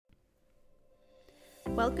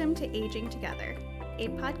Welcome to Aging Together, a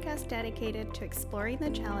podcast dedicated to exploring the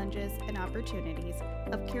challenges and opportunities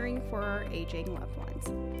of caring for our aging loved ones.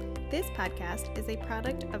 This podcast is a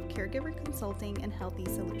product of Caregiver Consulting and Healthy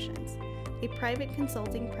Solutions, a private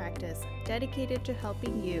consulting practice dedicated to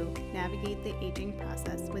helping you navigate the aging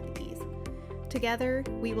process with ease. Together,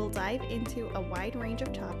 we will dive into a wide range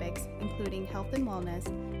of topics, including health and wellness,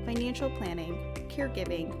 financial planning,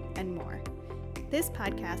 caregiving, and more. This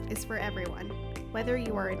podcast is for everyone, whether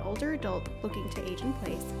you are an older adult looking to age in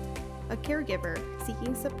place, a caregiver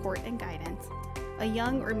seeking support and guidance, a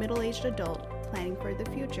young or middle-aged adult planning for the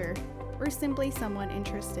future, or simply someone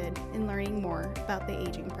interested in learning more about the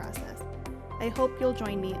aging process. I hope you'll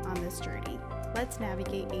join me on this journey. Let's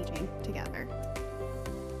navigate aging together.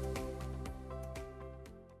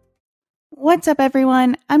 What's up,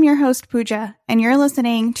 everyone? I'm your host, Pooja, and you're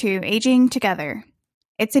listening to Aging Together.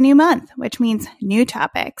 It's a new month, which means new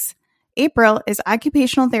topics. April is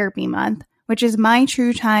Occupational Therapy Month, which is my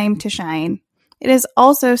true time to shine. It is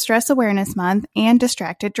also Stress Awareness Month and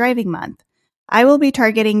Distracted Driving Month. I will be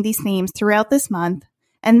targeting these themes throughout this month,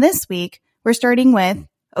 and this week, we're starting with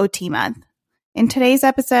OT Month. In today's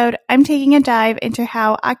episode, I'm taking a dive into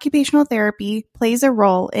how occupational therapy plays a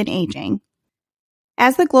role in aging.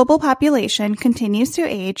 As the global population continues to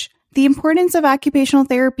age, the importance of occupational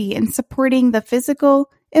therapy in supporting the physical,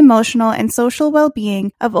 emotional, and social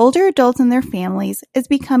well-being of older adults and their families is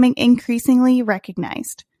becoming increasingly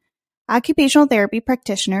recognized. Occupational therapy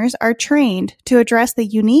practitioners are trained to address the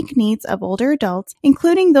unique needs of older adults,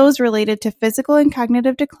 including those related to physical and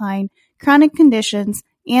cognitive decline, chronic conditions,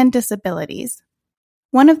 and disabilities.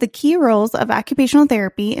 One of the key roles of occupational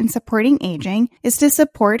therapy in supporting aging is to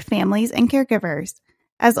support families and caregivers.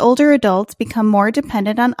 As older adults become more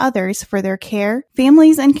dependent on others for their care,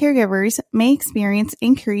 families and caregivers may experience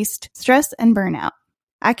increased stress and burnout.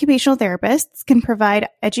 Occupational therapists can provide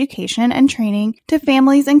education and training to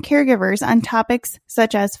families and caregivers on topics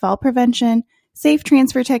such as fall prevention, safe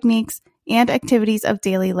transfer techniques, and activities of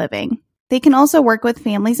daily living. They can also work with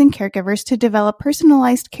families and caregivers to develop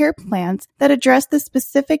personalized care plans that address the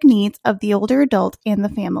specific needs of the older adult and the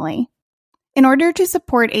family. In order to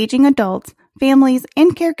support aging adults, families,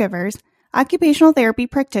 and caregivers, occupational therapy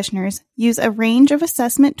practitioners use a range of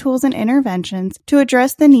assessment tools and interventions to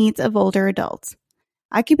address the needs of older adults.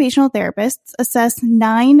 Occupational therapists assess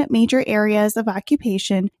 9 major areas of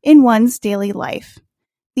occupation in one's daily life.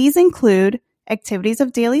 These include activities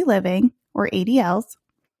of daily living, or ADLs,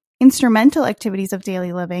 instrumental activities of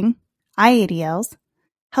daily living, IADLs,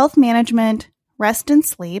 health management, rest and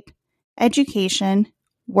sleep, education,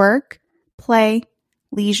 work, play,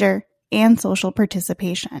 leisure, and social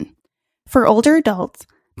participation. For older adults,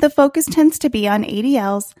 the focus tends to be on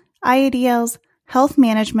ADLs, IADLs, health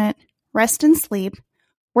management, rest and sleep,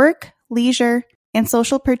 work, leisure, and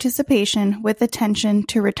social participation with attention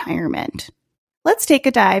to retirement. Let's take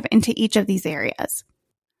a dive into each of these areas.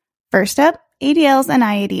 First up, ADLs and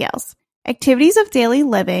IADLs. Activities of daily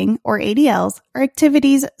living, or ADLs, are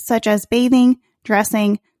activities such as bathing,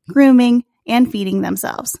 dressing, grooming, and feeding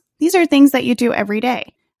themselves. These are things that you do every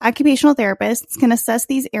day. Occupational therapists can assess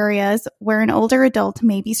these areas where an older adult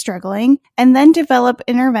may be struggling and then develop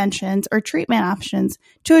interventions or treatment options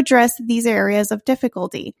to address these areas of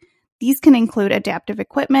difficulty. These can include adaptive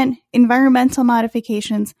equipment, environmental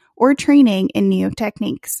modifications, or training in new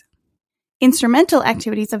techniques. Instrumental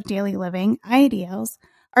activities of daily living, IADLs,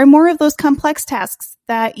 are more of those complex tasks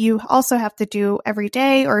that you also have to do every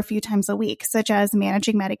day or a few times a week, such as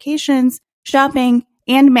managing medications, shopping,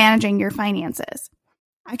 and managing your finances.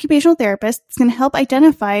 Occupational therapists can help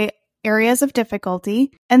identify areas of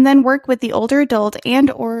difficulty and then work with the older adult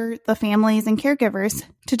and/or the families and caregivers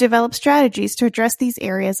to develop strategies to address these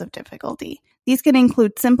areas of difficulty. These can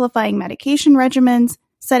include simplifying medication regimens,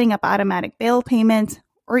 setting up automatic bill payments,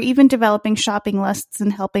 or even developing shopping lists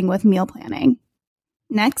and helping with meal planning.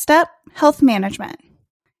 Next up, health management.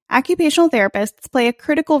 Occupational therapists play a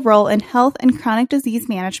critical role in health and chronic disease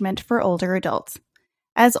management for older adults.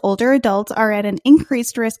 As older adults are at an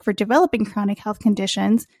increased risk for developing chronic health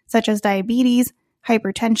conditions such as diabetes,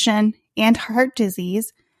 hypertension, and heart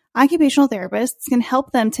disease, occupational therapists can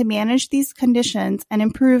help them to manage these conditions and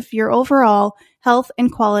improve your overall health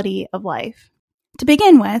and quality of life. To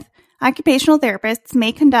begin with, occupational therapists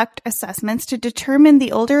may conduct assessments to determine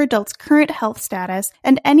the older adult's current health status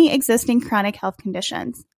and any existing chronic health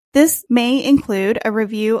conditions. This may include a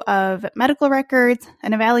review of medical records,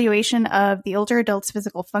 an evaluation of the older adult's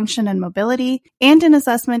physical function and mobility, and an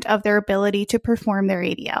assessment of their ability to perform their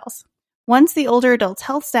ADLs. Once the older adult's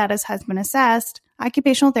health status has been assessed,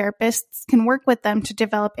 occupational therapists can work with them to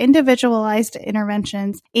develop individualized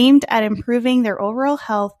interventions aimed at improving their overall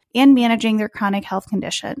health and managing their chronic health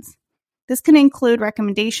conditions. This can include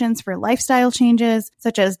recommendations for lifestyle changes,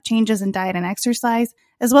 such as changes in diet and exercise,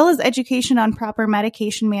 as well as education on proper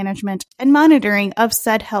medication management and monitoring of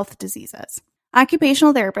said health diseases.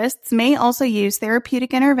 Occupational therapists may also use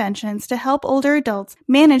therapeutic interventions to help older adults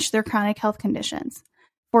manage their chronic health conditions.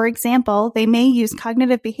 For example, they may use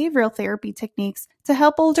cognitive behavioral therapy techniques to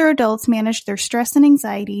help older adults manage their stress and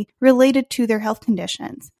anxiety related to their health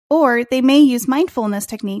conditions. Or they may use mindfulness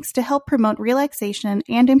techniques to help promote relaxation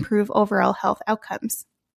and improve overall health outcomes.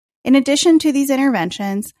 In addition to these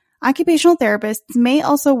interventions, occupational therapists may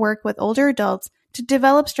also work with older adults to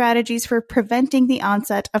develop strategies for preventing the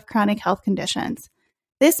onset of chronic health conditions.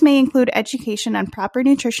 This may include education on proper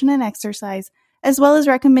nutrition and exercise, as well as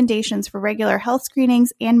recommendations for regular health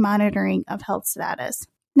screenings and monitoring of health status.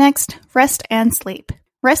 Next, rest and sleep.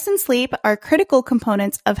 Rest and sleep are critical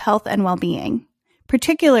components of health and well-being,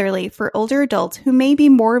 particularly for older adults who may be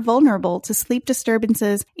more vulnerable to sleep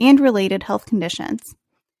disturbances and related health conditions.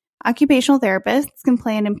 Occupational therapists can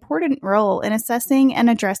play an important role in assessing and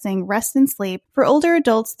addressing rest and sleep for older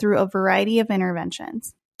adults through a variety of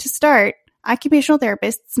interventions. To start, occupational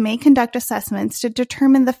therapists may conduct assessments to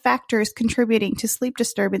determine the factors contributing to sleep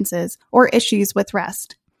disturbances or issues with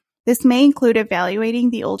rest. This may include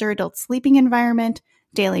evaluating the older adult's sleeping environment,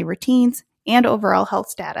 daily routines, and overall health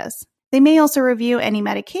status. They may also review any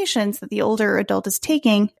medications that the older adult is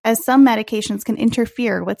taking, as some medications can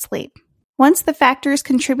interfere with sleep. Once the factors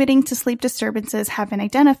contributing to sleep disturbances have been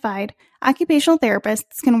identified, occupational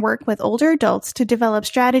therapists can work with older adults to develop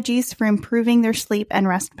strategies for improving their sleep and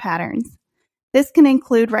rest patterns. This can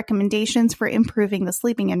include recommendations for improving the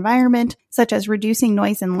sleeping environment, such as reducing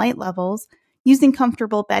noise and light levels, using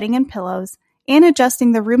comfortable bedding and pillows, and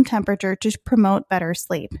adjusting the room temperature to promote better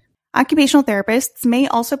sleep. Occupational therapists may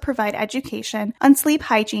also provide education on sleep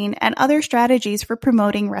hygiene and other strategies for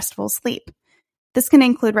promoting restful sleep. This can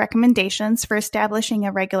include recommendations for establishing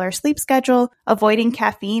a regular sleep schedule, avoiding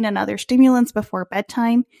caffeine and other stimulants before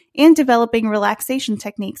bedtime, and developing relaxation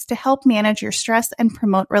techniques to help manage your stress and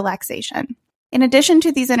promote relaxation. In addition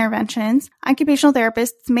to these interventions, occupational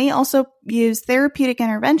therapists may also use therapeutic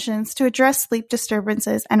interventions to address sleep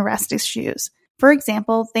disturbances and rest issues. For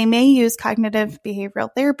example, they may use cognitive behavioral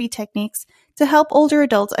therapy techniques to help older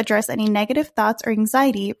adults address any negative thoughts or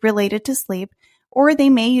anxiety related to sleep, or they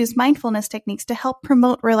may use mindfulness techniques to help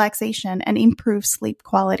promote relaxation and improve sleep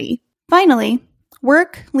quality. Finally,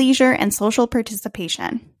 work, leisure, and social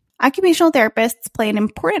participation. Occupational therapists play an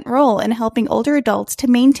important role in helping older adults to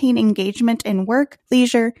maintain engagement in work,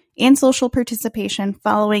 leisure, and social participation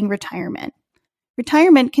following retirement.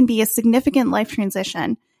 Retirement can be a significant life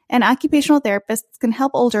transition, and occupational therapists can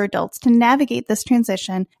help older adults to navigate this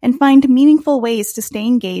transition and find meaningful ways to stay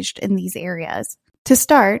engaged in these areas. To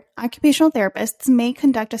start, occupational therapists may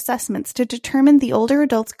conduct assessments to determine the older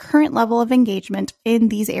adult's current level of engagement in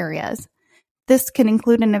these areas. This can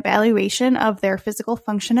include an evaluation of their physical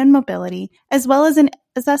function and mobility, as well as an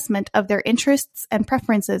assessment of their interests and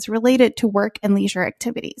preferences related to work and leisure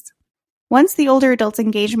activities. Once the older adult's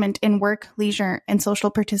engagement in work, leisure, and social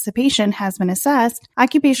participation has been assessed,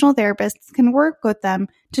 occupational therapists can work with them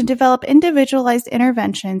to develop individualized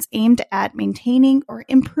interventions aimed at maintaining or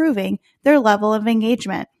improving their level of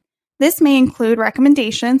engagement. This may include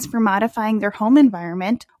recommendations for modifying their home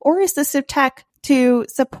environment or assistive tech to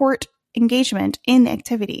support engagement in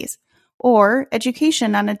activities, or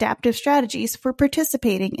education on adaptive strategies for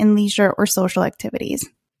participating in leisure or social activities.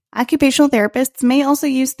 Occupational therapists may also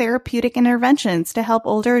use therapeutic interventions to help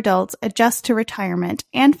older adults adjust to retirement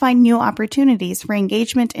and find new opportunities for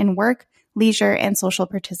engagement in work, leisure, and social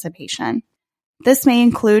participation. This may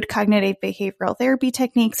include cognitive behavioral therapy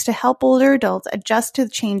techniques to help older adults adjust to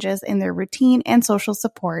changes in their routine and social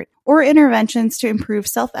support, or interventions to improve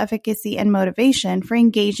self-efficacy and motivation for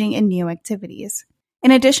engaging in new activities. In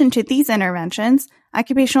addition to these interventions,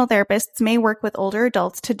 occupational therapists may work with older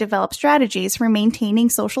adults to develop strategies for maintaining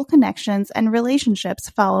social connections and relationships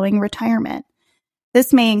following retirement.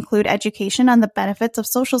 This may include education on the benefits of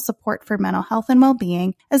social support for mental health and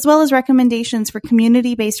well-being, as well as recommendations for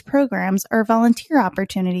community-based programs or volunteer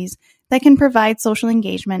opportunities that can provide social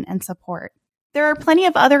engagement and support. There are plenty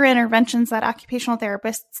of other interventions that occupational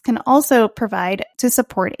therapists can also provide to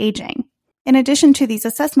support aging. In addition to these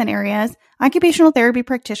assessment areas, occupational therapy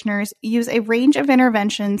practitioners use a range of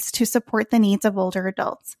interventions to support the needs of older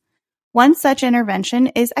adults. One such intervention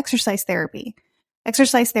is exercise therapy.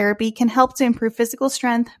 Exercise therapy can help to improve physical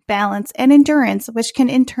strength, balance, and endurance, which can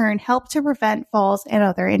in turn help to prevent falls and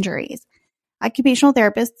other injuries. Occupational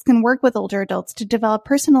therapists can work with older adults to develop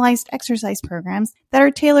personalized exercise programs that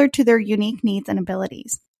are tailored to their unique needs and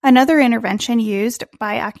abilities. Another intervention used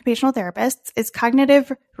by occupational therapists is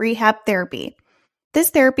cognitive rehab therapy. This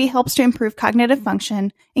therapy helps to improve cognitive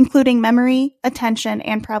function, including memory, attention,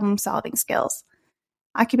 and problem-solving skills.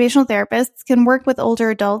 Occupational therapists can work with older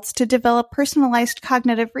adults to develop personalized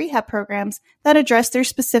cognitive rehab programs that address their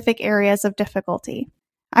specific areas of difficulty.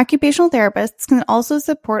 Occupational therapists can also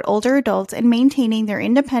support older adults in maintaining their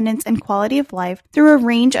independence and quality of life through a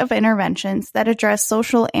range of interventions that address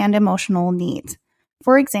social and emotional needs.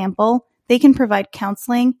 For example, they can provide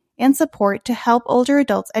counseling and support to help older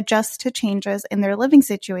adults adjust to changes in their living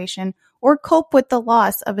situation or cope with the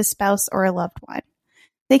loss of a spouse or a loved one.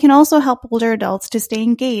 They can also help older adults to stay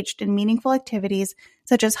engaged in meaningful activities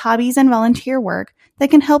such as hobbies and volunteer work that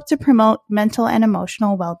can help to promote mental and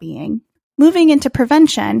emotional well-being. Moving into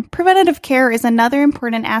prevention, preventative care is another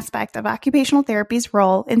important aspect of occupational therapy's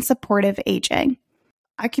role in supportive aging.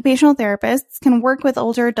 Occupational therapists can work with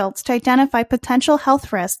older adults to identify potential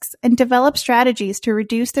health risks and develop strategies to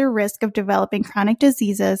reduce their risk of developing chronic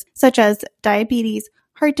diseases such as diabetes,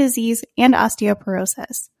 heart disease, and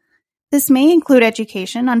osteoporosis. This may include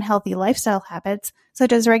education on healthy lifestyle habits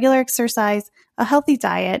such as regular exercise, a healthy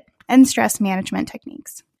diet, and stress management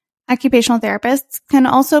techniques. Occupational therapists can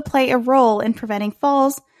also play a role in preventing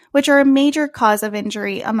falls, which are a major cause of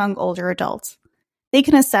injury among older adults. They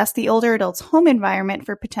can assess the older adult's home environment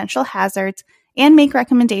for potential hazards and make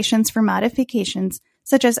recommendations for modifications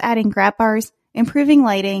such as adding grab bars, improving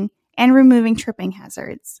lighting, and removing tripping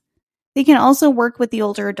hazards. They can also work with the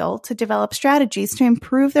older adult to develop strategies to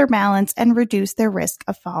improve their balance and reduce their risk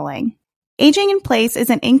of falling. Aging in place is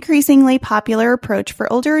an increasingly popular approach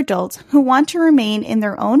for older adults who want to remain in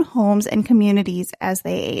their own homes and communities as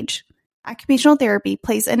they age. Occupational therapy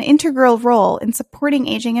plays an integral role in supporting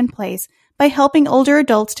aging in place by helping older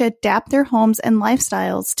adults to adapt their homes and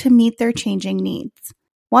lifestyles to meet their changing needs.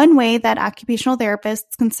 One way that occupational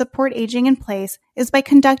therapists can support aging in place is by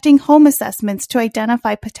conducting home assessments to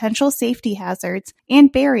identify potential safety hazards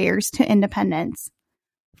and barriers to independence.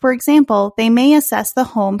 For example, they may assess the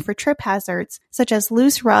home for trip hazards, such as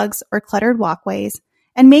loose rugs or cluttered walkways,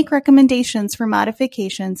 and make recommendations for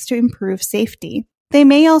modifications to improve safety. They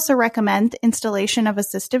may also recommend installation of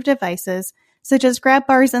assistive devices, such as grab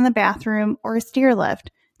bars in the bathroom or a stair lift,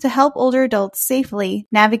 to help older adults safely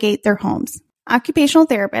navigate their homes. Occupational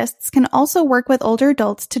therapists can also work with older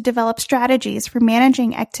adults to develop strategies for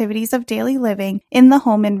managing activities of daily living in the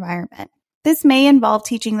home environment. This may involve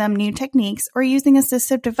teaching them new techniques or using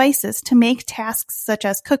assistive devices to make tasks such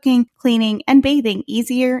as cooking, cleaning, and bathing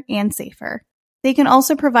easier and safer. They can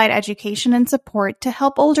also provide education and support to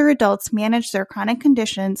help older adults manage their chronic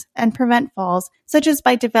conditions and prevent falls, such as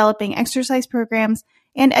by developing exercise programs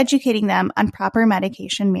and educating them on proper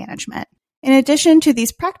medication management. In addition to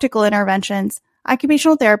these practical interventions,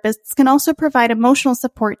 occupational therapists can also provide emotional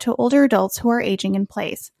support to older adults who are aging in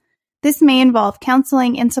place. This may involve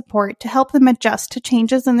counseling and support to help them adjust to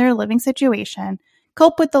changes in their living situation,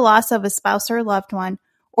 cope with the loss of a spouse or loved one,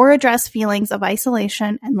 or address feelings of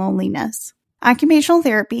isolation and loneliness. Occupational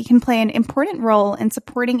therapy can play an important role in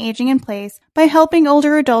supporting aging in place by helping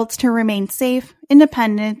older adults to remain safe,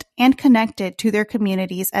 independent, and connected to their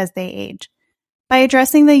communities as they age. By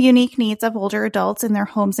addressing the unique needs of older adults in their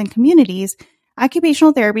homes and communities,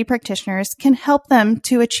 occupational therapy practitioners can help them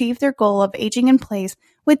to achieve their goal of aging in place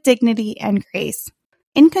with dignity and grace.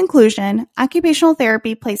 In conclusion, occupational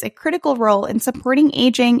therapy plays a critical role in supporting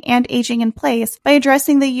aging and aging in place by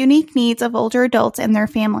addressing the unique needs of older adults and their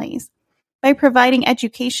families. By providing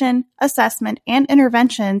education, assessment, and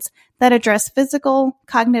interventions that address physical,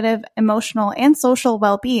 cognitive, emotional, and social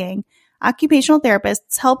well-being, occupational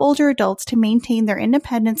therapists help older adults to maintain their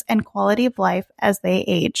independence and quality of life as they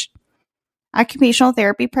age. Occupational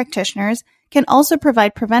therapy practitioners can also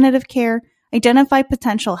provide preventative care, identify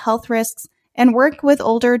potential health risks, and work with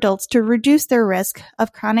older adults to reduce their risk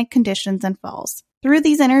of chronic conditions and falls. Through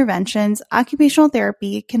these interventions, occupational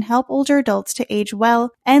therapy can help older adults to age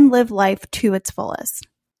well and live life to its fullest.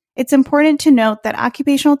 It's important to note that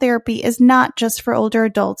occupational therapy is not just for older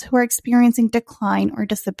adults who are experiencing decline or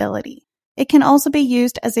disability. It can also be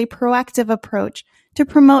used as a proactive approach to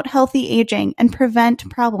promote healthy aging and prevent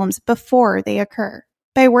problems before they occur.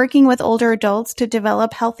 By working with older adults to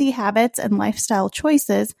develop healthy habits and lifestyle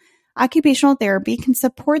choices, occupational therapy can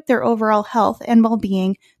support their overall health and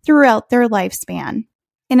well-being throughout their lifespan.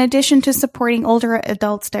 In addition to supporting older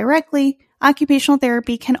adults directly, occupational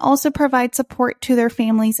therapy can also provide support to their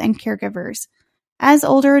families and caregivers. As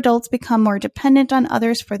older adults become more dependent on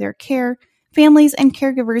others for their care, families and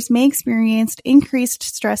caregivers may experience increased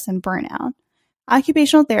stress and burnout.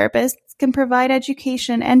 Occupational therapists can provide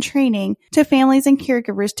education and training to families and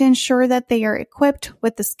caregivers to ensure that they are equipped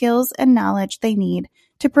with the skills and knowledge they need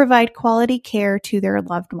to provide quality care to their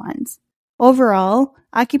loved ones. Overall,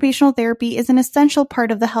 occupational therapy is an essential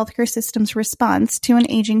part of the healthcare system's response to an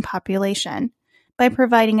aging population. By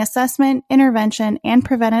providing assessment, intervention, and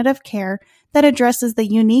preventative care that addresses the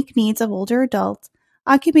unique needs of older adults,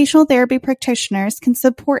 occupational therapy practitioners can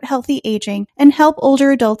support healthy aging and help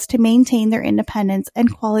older adults to maintain their independence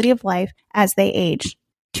and quality of life as they age.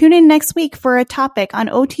 Tune in next week for a topic on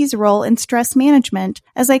OT's role in stress management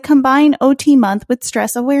as I combine OT Month with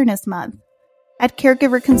Stress Awareness Month. At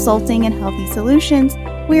Caregiver Consulting and Healthy Solutions,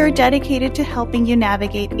 we are dedicated to helping you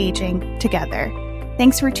navigate aging together.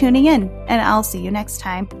 Thanks for tuning in, and I'll see you next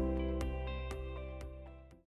time.